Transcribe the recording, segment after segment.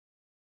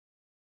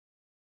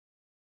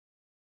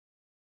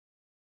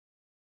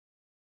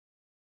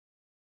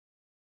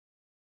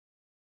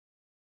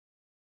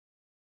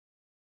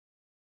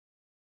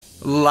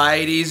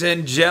Ladies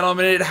and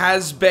gentlemen, it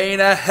has been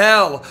a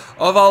hell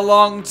of a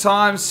long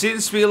time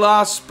since we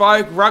last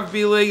spoke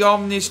rugby league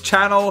on this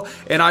channel,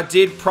 and I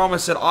did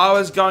promise that I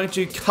was going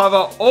to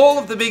cover all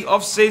of the big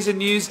off-season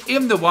news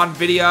in the one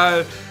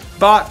video,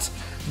 but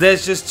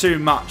there's just too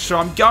much. So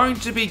I'm going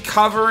to be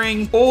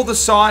covering all the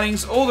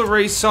signings, all the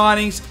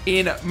re-signings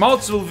in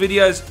multiple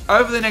videos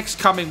over the next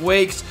coming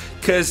weeks,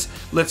 because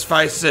let's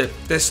face it,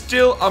 there's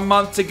still a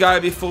month to go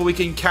before we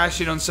can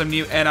cash in on some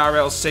new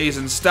NRL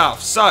season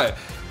stuff. So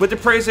with the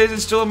preseason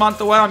still a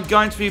month away, I'm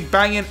going to be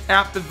banging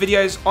out the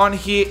videos on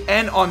here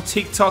and on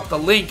TikTok. The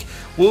link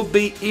will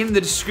be in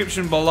the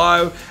description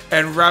below.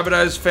 And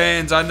Rabbitohs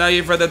fans, I know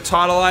you've read the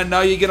title. I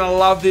know you're going to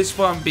love this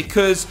one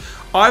because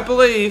I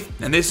believe,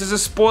 and this is a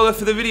spoiler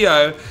for the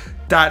video,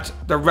 that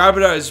the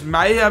Rabbitohs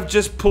may have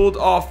just pulled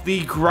off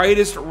the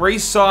greatest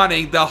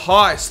re-signing, the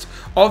heist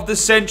of the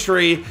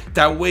century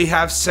that we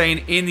have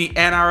seen in the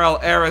NRL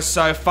era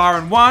so far,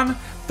 and one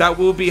that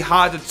will be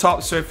hard to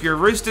top. So if you're a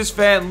Roosters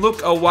fan,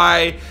 look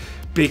away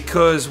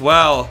because,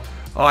 well,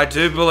 I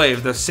do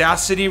believe the South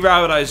Sydney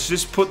Rabbitohs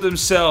just put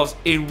themselves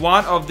in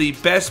one of the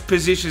best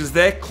positions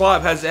their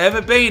club has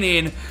ever been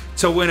in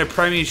to win a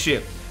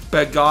premiership.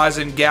 But guys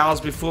and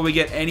gals, before we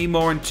get any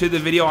more into the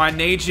video, I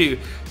need you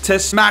to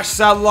smash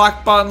that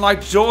like button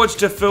like George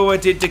Tafua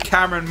did to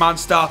Cameron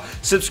Munster.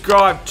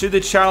 Subscribe to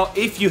the channel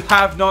if you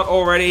have not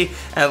already,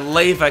 and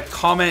leave a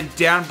comment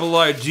down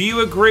below. Do you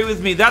agree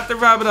with me that the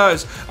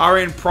Rabbitohs are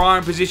in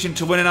prime position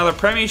to win another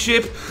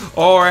premiership,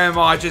 or am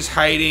I just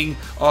hating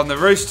on the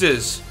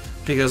Roosters?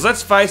 Because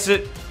let's face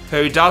it,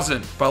 who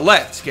doesn't? But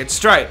let's get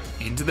straight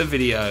into the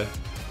video.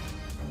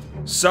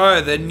 So,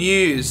 the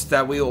news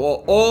that we were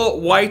all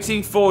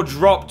waiting for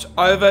dropped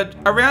over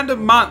around a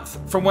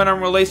month from when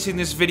I'm releasing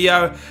this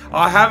video.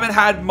 I haven't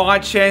had my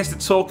chance to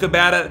talk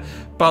about it,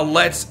 but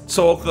let's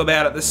talk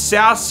about it. The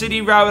South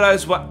Sydney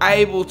Rabbitohs were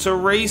able to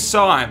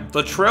re-sign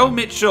Latrell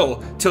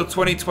Mitchell till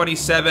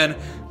 2027,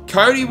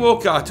 Cody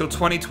Walker till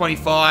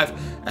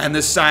 2025, and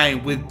the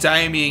same with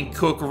Damien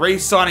Cook,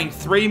 re-signing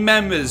 3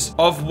 members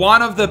of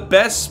one of the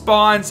best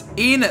spines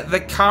in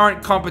the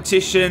current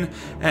competition.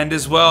 And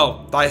as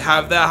well, they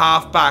have their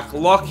halfback,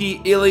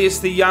 Lockie Ilias,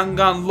 the young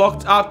gun,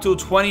 locked up till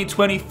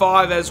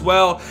 2025 as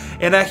well,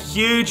 in a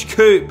huge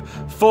coup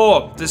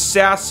for the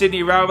South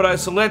Sydney Rabbitohs.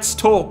 So let's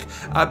talk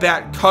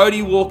about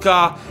Cody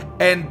Walker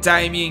and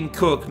Damien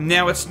Cook.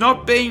 Now, it's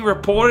not being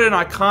reported and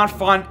I can't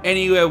find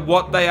anywhere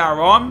what they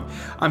are on.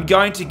 I'm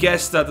going to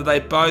guess that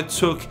they both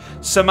took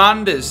some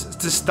unders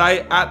to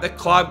stay at the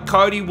club.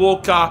 Cody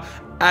Walker,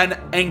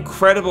 an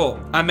incredible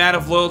amount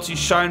of loyalty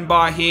shown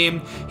by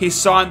him. He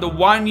signed the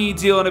 1-year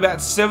deal and about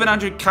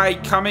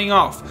 $700K coming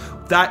off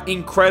that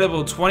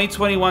incredible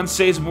 2021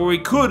 season where we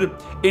could,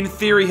 in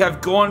theory,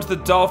 have gone to the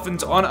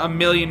Dolphins on $1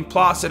 million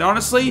plus. And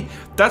honestly,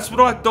 that's what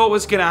I thought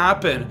was going to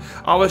happen.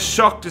 I was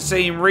shocked to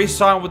see him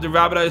re-sign with the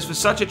Rabbitohs for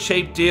such a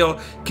cheap deal,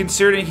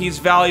 considering his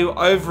value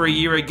over a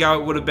year ago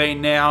it would have been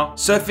now.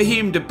 So for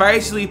him to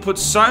basically put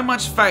so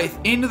much faith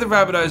into the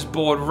Rabbitohs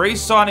board,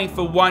 re-signing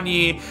for 1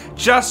 year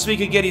just so he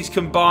could get his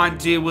combined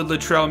deal with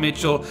Latrell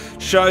Mitchell,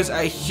 shows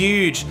a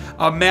huge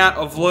amount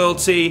of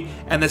loyalty.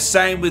 And the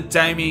same with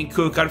Damien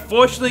Cook.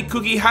 Unfortunately,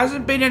 Cookie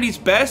hasn't been at his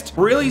best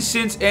really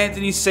since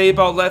Anthony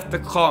Seibold left the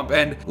club.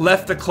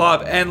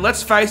 And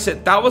let's face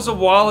it, that was a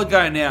while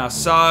ago now.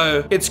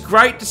 So it's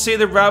great to see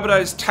the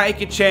Rabbitohs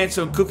take a chance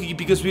on Cookie,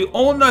 because we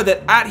all know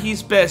that at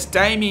his best,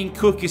 Damien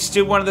Cook is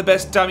still one of the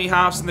best dummy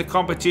halves in the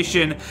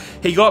competition.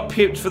 He got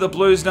pipped for the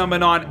Blues number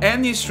 9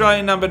 and the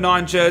Australian number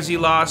 9 jersey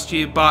last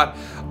year, but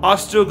I've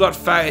still got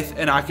faith,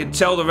 and I can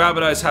tell the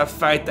Rabbitohs have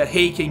faith that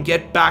he can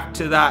get back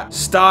to that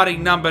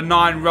starting number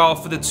 9 role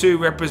for the 2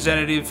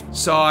 representative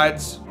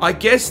sides. I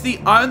guess the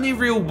only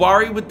real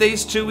worry with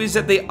these two is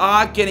that they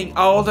are getting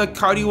older.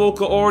 Cody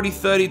Walker already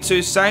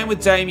 32, same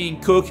with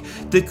Damien Cook.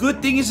 The good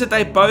thing is that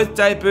they both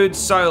debuted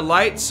so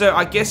late, so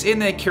I guess in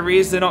their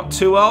careers they're not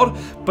too old,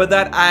 but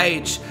that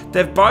age,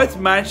 they've both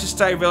managed to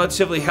stay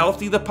relatively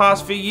healthy the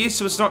past few years,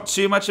 so it's not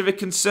too much of a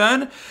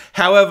concern.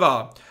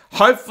 However,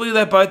 hopefully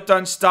they both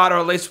don't start, or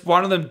at least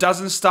one of them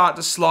doesn't start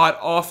to slide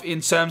off in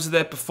terms of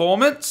their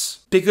performance.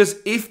 Because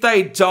if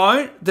they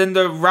don't, then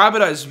the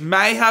Rabbitohs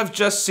may have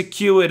just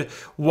secured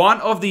one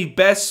of the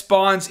best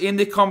spines in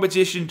the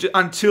competition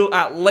until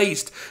at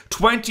least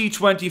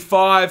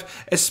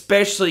 2025,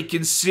 especially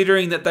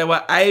considering that they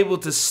were able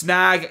to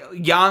snag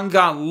young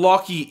gun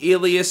Lockie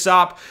Ilias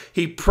up.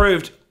 He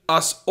proved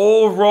us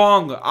all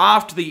wrong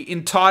after the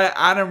entire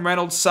Adam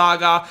Reynolds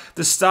saga,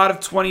 the start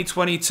of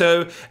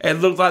 2022. It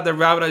looked like the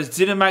Rabbitohs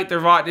didn't make the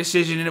right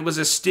decision, and it was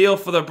a steal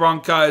for the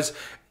Broncos.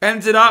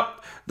 Ended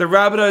up, the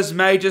Rabbitohs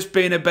may just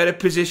be in a better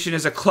position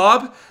as a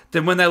club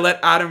than when they let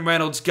Adam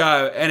Reynolds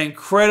go. An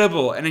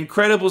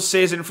incredible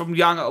season from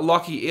young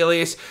Lockie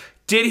Ilias.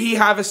 Did he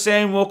have a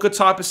Sam Walker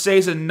type of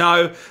season?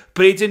 No,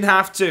 but he didn't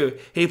have to.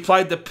 He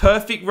played the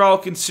perfect role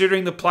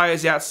considering the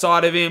players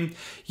outside of him.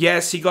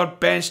 Yes, he got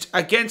benched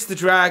against the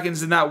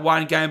Dragons in that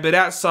one game, but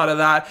outside of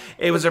that,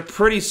 it was a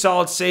pretty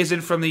solid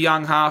season from the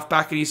young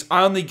halfback, and he's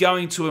only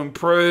going to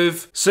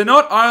improve. So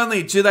not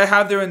only do they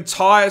have their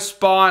entire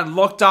spine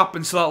locked up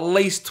until at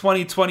least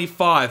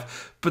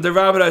 2025, but the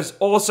Rabbitohs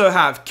also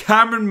have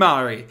Cameron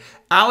Murray,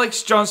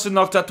 Alex Johnston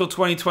knocked up till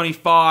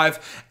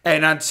 2025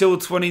 and until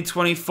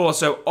 2024.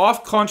 So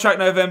off contract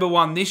November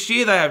 1 this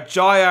year, they have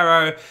Jai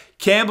Arrow,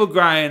 Campbell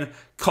Graham,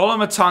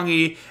 Colin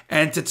Matangi,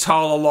 and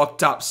Tatola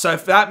locked up. So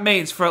that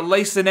means for at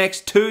least the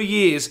next 2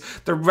 years,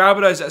 the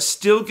Rabbitohs are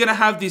still going to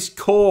have this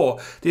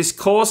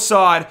core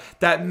side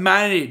that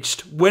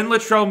managed, when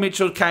Latrell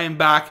Mitchell came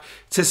back,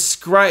 to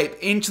scrape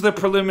into the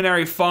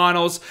preliminary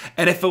finals.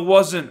 And if it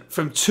wasn't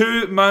from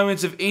 2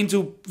 moments of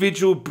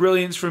individual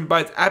brilliance from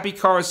both Api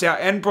Koroisau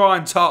and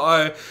Brian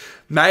To'o,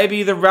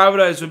 maybe the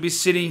Rabbitohs would be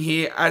sitting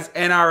here as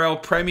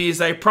NRL premiers.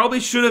 They probably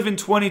should have in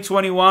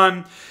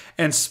 2021.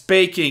 And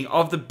speaking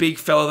of the big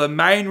fella, the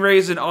main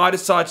reason I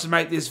decided to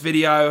make this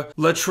video,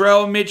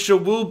 Latrell Mitchell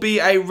will be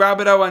a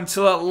Rabbitoh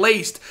until at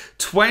least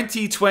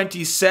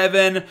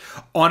 2027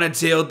 on a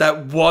deal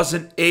that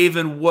wasn't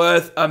even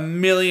worth $1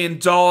 million.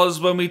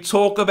 When we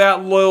talk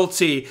about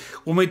loyalty,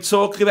 when we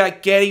talk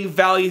about getting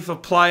value for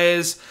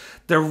players,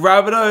 the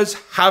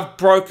Rabbitohs have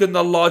broken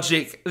the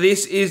logic.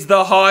 This is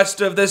the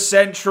heist of the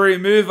century.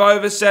 Move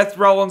over Seth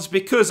Rollins,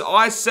 because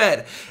I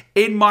said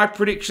in my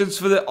predictions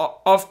for the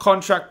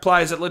off-contract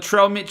players that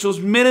Latrell Mitchell's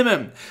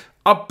minimum,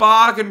 a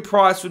bargain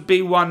price would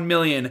be $1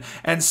 million,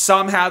 and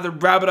somehow the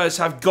Rabbitohs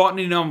have gotten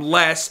in on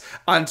less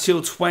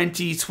until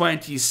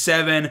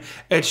 2027.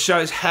 It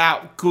shows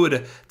how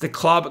good the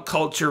club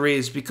culture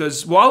is,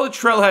 because while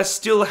Latrell has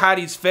still had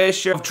his fair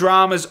share of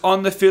dramas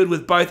on the field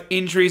with both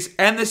injuries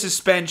and the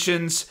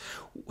suspensions,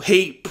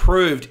 he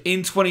proved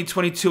in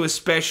 2022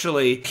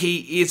 especially,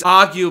 he is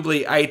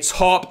arguably a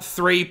top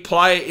 3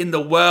 player in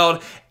the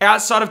world.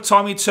 Outside of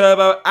Tommy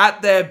Turbo,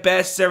 at their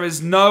best, there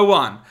is no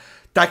one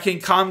that can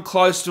come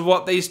close to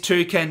what these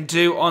two can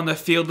do on the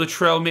field.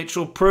 Latrell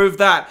Mitchell proved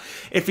that.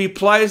 If he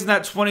plays in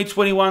that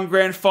 2021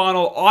 Grand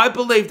Final, I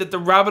believe that the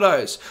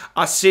Rabbitohs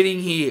are sitting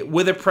here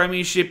with a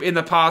premiership in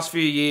the past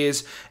few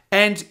years.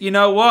 And you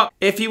know what?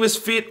 If he was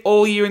fit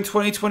all year in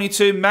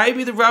 2022,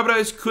 maybe the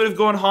Rabbitohs could have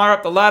gone higher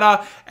up the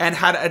ladder and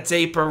had a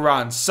deeper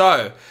run.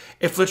 So,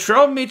 if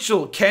Latrell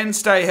Mitchell can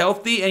stay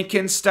healthy and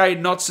can stay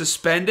not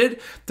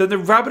suspended, then the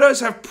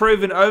Rabbitohs have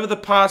proven over the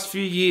past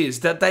few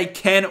years that they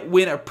can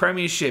win a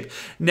premiership.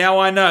 Now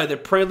I know the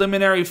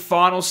preliminary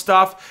final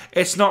stuff,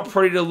 it's not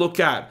pretty to look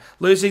at.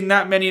 Losing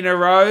that many in a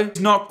row is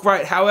not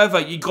great. However,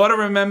 you got to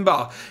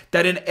remember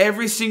that in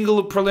every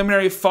single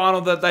preliminary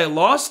final that they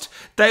lost,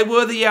 they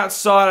were the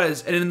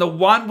outsiders. And in the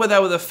one where they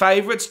were the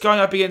favourites going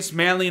up against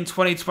Manly in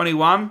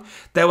 2021,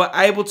 they were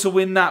able to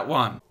win that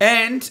one.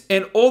 And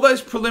in all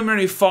those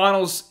preliminary finals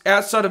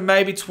outside of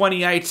maybe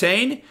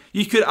 2018,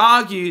 you could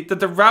argue that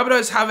the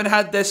Rabbitohs haven't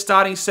had their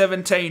starting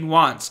 17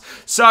 once.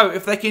 So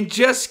if they can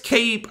just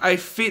keep a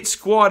fit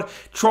squad,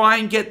 try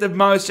and get the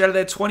most out of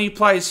their 20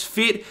 players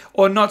fit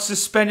or not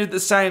suspended at the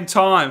same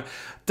time,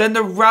 then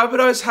the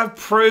Rabbitohs have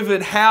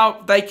proven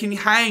how they can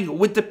hang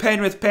with the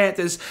Penrith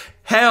Panthers.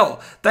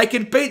 Hell, they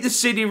can beat the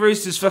Sydney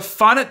Roosters for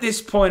fun at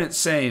this point, it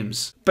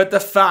seems. But the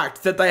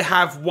fact that they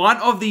have one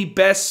of the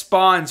best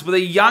spines with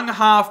a young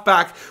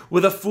halfback,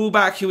 with a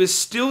fullback who is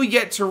still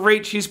yet to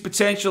reach his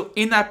potential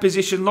in that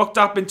position, locked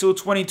up until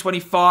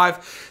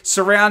 2025,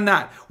 surround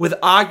that with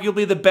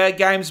arguably the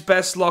game's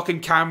best lock in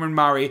Cameron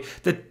Murray,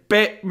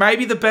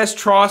 maybe the best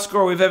try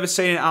scorer we've ever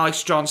seen in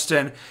Alex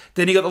Johnston.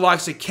 Then you got the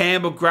likes of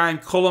Campbell Graham,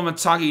 Colin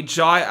Matangi,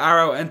 Jai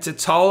Arrow, and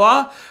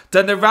Tatola.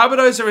 Then the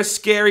Rabbitohs are a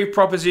scary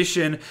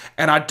proposition,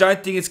 and I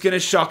don't think it's going to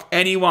shock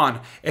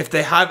anyone if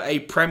they have a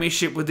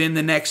premiership within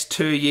the next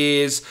 2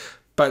 years.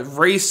 But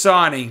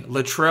re-signing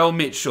Latrell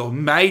Mitchell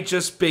may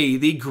just be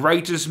the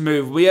greatest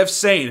move we have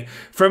seen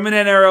from an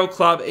NRL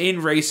club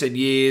in recent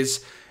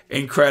years.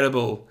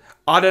 Incredible.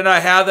 I don't know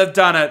how they've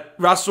done it.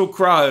 Russell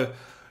Crowe,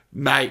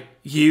 mate,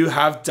 you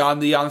have done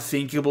the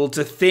unthinkable.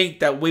 To think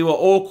that we were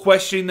all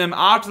questioning them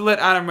after they let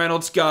Adam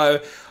Reynolds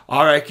go,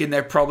 I reckon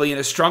they're probably in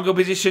a stronger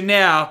position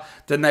now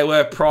than they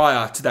were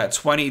prior to that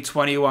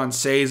 2021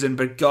 season.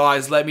 But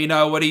guys, let me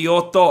know, what are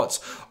your thoughts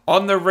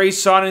on the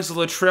re-signings of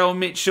Latrell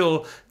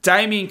Mitchell,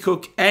 Damien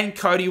Cook, and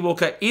Cody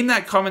Walker in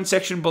that comment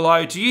section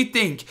below? Do you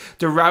think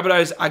the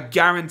Rabbitohs are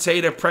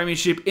guaranteed a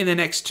premiership in the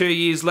next 2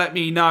 years? Let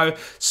me know.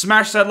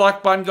 Smash that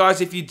like button, guys,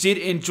 if you did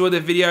enjoy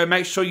the video.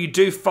 Make sure you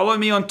do follow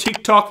me on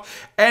TikTok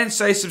and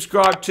say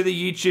subscribe to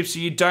the YouTube so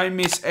you don't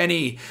miss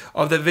any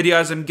of the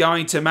videos I'm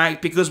going to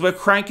make, because we're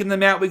cranking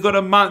them out. We've got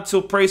a month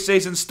till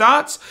preseason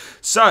starts,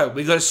 so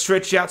we've got to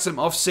stretch out some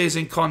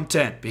off-season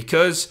content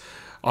because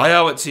I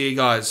owe it to you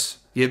guys.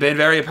 You've been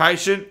very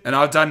patient, and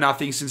I've done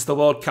nothing since the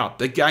World Cup.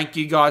 But thank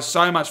you guys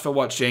so much for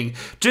watching.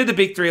 Do the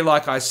big 3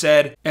 like I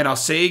said, and I'll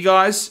see you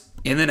guys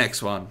in the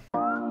next one.